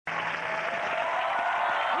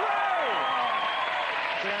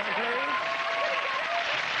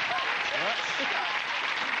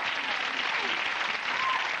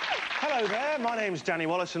Hello there, my name's Danny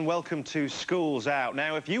Wallace and welcome to Schools Out.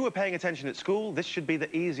 Now, if you were paying attention at school, this should be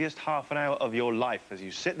the easiest half an hour of your life as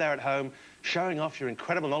you sit there at home showing off your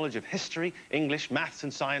incredible knowledge of history, English, maths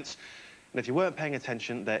and science. And if you weren't paying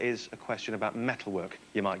attention, there is a question about metalwork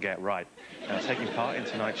you might get right. Now, taking part in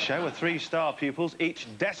tonight's show are 3-star pupils, each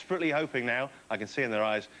desperately hoping now, I can see in their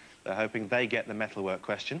eyes, they're hoping they get the metalwork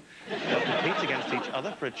question. They'll compete against each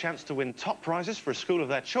other for a chance to win top prizes for a school of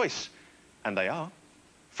their choice. And they are.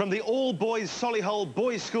 From the all-boys Solihull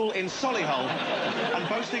Boys' School in Solihull, and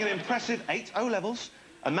boasting an impressive 8 O-levels,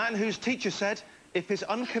 a man whose teacher said, if his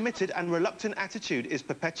uncommitted and reluctant attitude is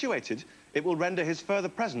perpetuated, it will render his further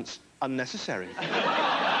presence unnecessary.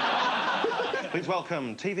 Please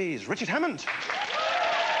welcome TV's Richard Hammond.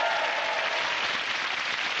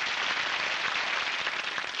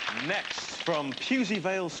 Next, from Pewsey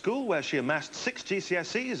Vale School, where she amassed 6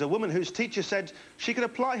 GCSEs, a woman whose teacher said she could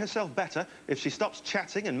apply herself better if she stops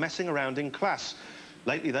chatting and messing around in class.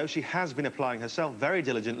 Lately, though, she has been applying herself very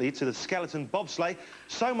diligently to the skeleton bobsleigh,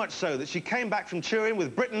 so much so that she came back from Turin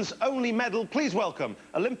with Britain's only medal. Please welcome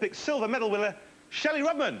Olympic silver medal winner, Shelley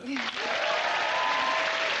Rudman.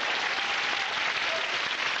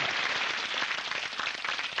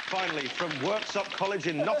 Finally, from Worksop College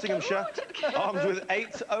in Nottinghamshire, armed with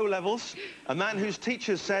 8 O-levels, a man whose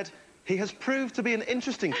teachers said he has proved to be an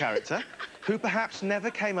interesting character who perhaps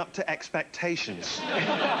never came up to expectations.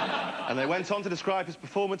 And they went on to describe his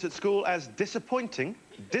performance at school as disappointing,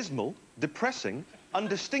 dismal, depressing,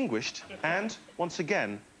 undistinguished, and, once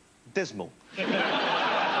again, dismal.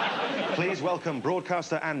 Please welcome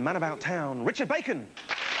broadcaster and man about town, Richard Bacon.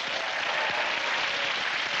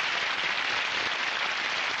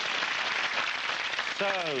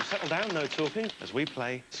 So, settle down, no talking, as we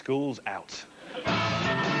play Schools Out.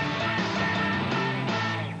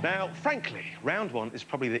 Now, frankly, round 1 is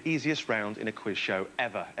probably the easiest round in a quiz show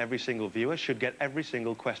ever. Every single viewer should get every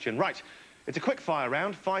single question right. It's a quick-fire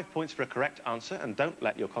round, 5 points for a correct answer, and don't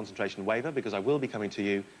let your concentration waver, because I will be coming to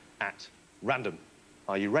you at random.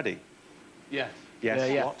 Are you ready? Yes.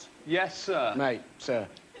 Yes, yeah. what? Yes, sir. Mate, sir.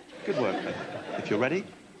 Good work, then. If you're ready,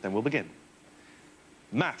 then we'll begin.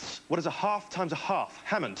 Maths. What is a half times a half?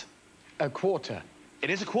 Hammond. A quarter. It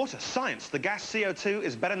is a quarter. Science. The gas CO2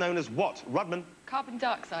 is better known as what? Rudman. Carbon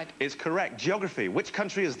dioxide. Is correct. Geography. Which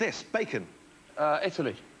country is this? Bacon.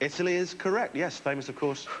 Italy. Italy is correct. Yes, famous, of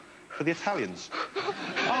course, for the Italians.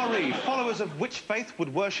 RE. Followers of which faith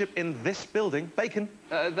would worship in this building? Bacon.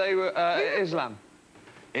 They were Islam.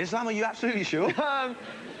 Islam, are you absolutely sure?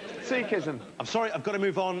 Sikhism. I'm sorry, I've got to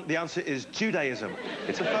move on. The answer is Judaism.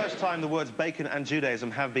 It's the first time the words bacon and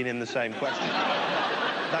Judaism have been in the same question.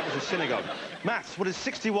 That was a synagogue. Maths. What is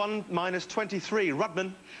 61 minus 23?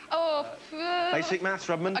 Rudman. Oh, Basic maths,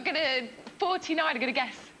 Rudman. I'm gonna 49. I'm gonna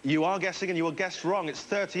guess. You are guessing, and you will guess wrong. It's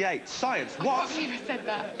 38. Science. I What? can't believe I said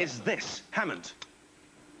that. Is this? Hammond.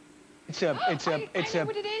 It's a I know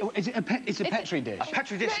what it is. Oh, is it a Petri dish? A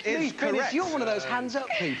Petri dish Let me is finish. correct. You're one of those hands-up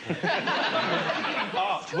people.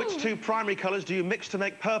 Art. Which 2 primary colours do you mix to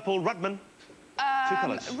make purple? Rudman. 2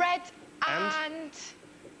 colours. Red And? and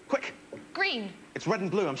Quick. green. It's red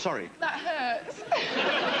and blue, I'm sorry. That hurts.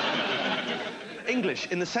 English.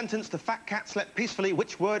 In the sentence, the fat cat slept peacefully,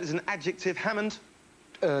 which word is an adjective? Hammond.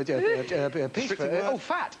 Peaceful. Oh,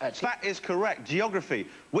 fat, actually. Fat is correct. Geography.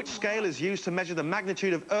 Which scale is used to measure the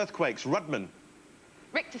magnitude of earthquakes? Rudman.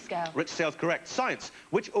 Richter scale. Richter scale is correct. Science.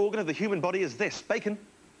 Which organ of the human body is this? Bacon.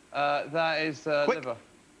 That is liver.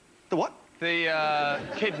 The what? The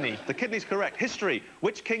kidney. The kidney's correct. History.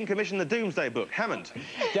 Which king commissioned the Doomsday Book? Hammond.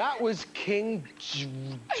 That was King...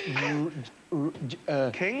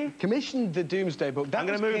 King? Commissioned the Doomsday Book. I'm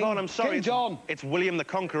going to move on, I'm sorry. King John. It's William the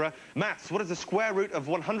Conqueror. Maths. What is the square root of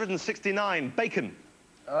 169? Bacon.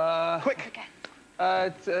 Quick.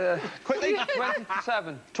 Quickly.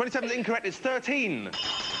 27. 27 is incorrect. It's 13.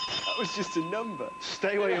 That was just a number.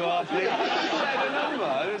 Stay where you are, please. Say the number.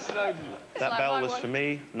 I just know. That like bell my was one. for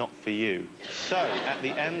me, not for you. So, at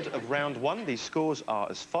the end of round 1, these scores are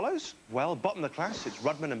as follows. Well, bottom of the class, it's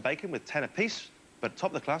Rudman and Bacon with 10 apiece, but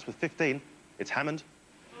top of the class with 15, it's Hammond.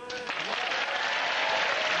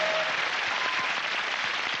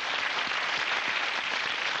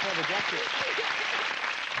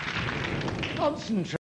 Concentrate.